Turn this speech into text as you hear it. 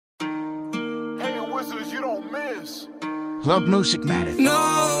don't miss. Club music matters. No,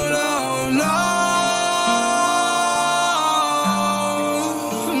 no, no.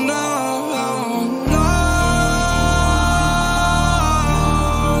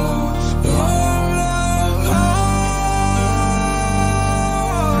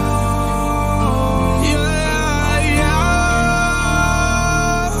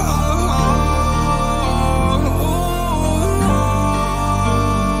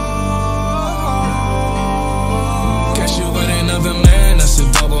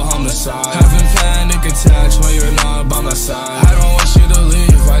 Having panic attacks when you're not by my side. I don't want you to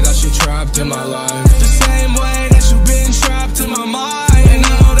leave, I got you trapped in my life. The same way that you've been trapped in my mind. And I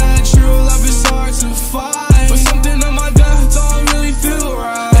know that true love is hard to find, but something in my gut don't really feel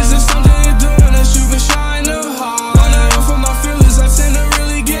right. Is there something you're doing that you've been trying to hide? When I run from my feelings, I tend to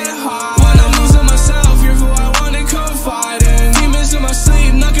really get high. When I'm losing myself, you're who I wanna confide in. Demons in my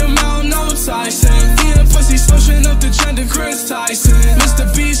sleep, knock him out, no Tyson. Eating pussy, switching up the gender, Chris Tyson. Mr.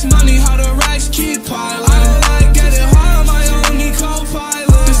 Beast, money, how the racks keep piling. I don't like getting high on my own, need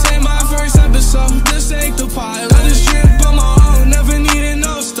co-pilot. This ain't my first episode, this ain't the pilot. I just drip on my own, never needed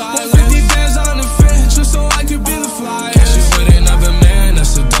no stylist. 50 bands on the fit, just so I could be the flyest. Catch you with another man,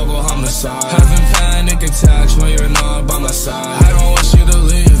 that's a double homicide. Having panic attacks when you're not by my side. I don't want you to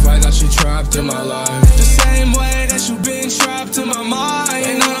leave, I got you trapped in my life. The same way that you've been trapped in my mind.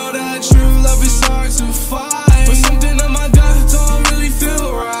 And I know that true love is hard to find, but something in my gut don't really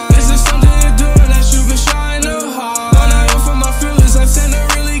feel right. Is there something you're doing that you've been trying to hide? When I run from my feelings, I tend to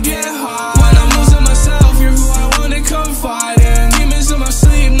really get high. When I'm losing myself, you're who I wanna confide in. Demons in my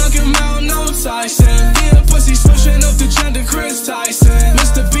sleep, knock him out, no Tyson. Eating pussy, switching up the gender, Chris Tyson.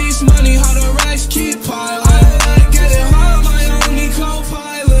 Mr. Beast, money, how the racks keep piling. I don't like getting high on my own, need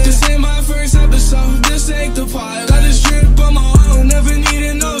co-pilot. This ain't my first episode, this ain't the pilot. I just drip on my own, never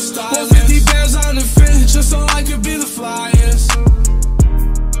needed no style. 50 bands on the fit, just so I could be the flyest.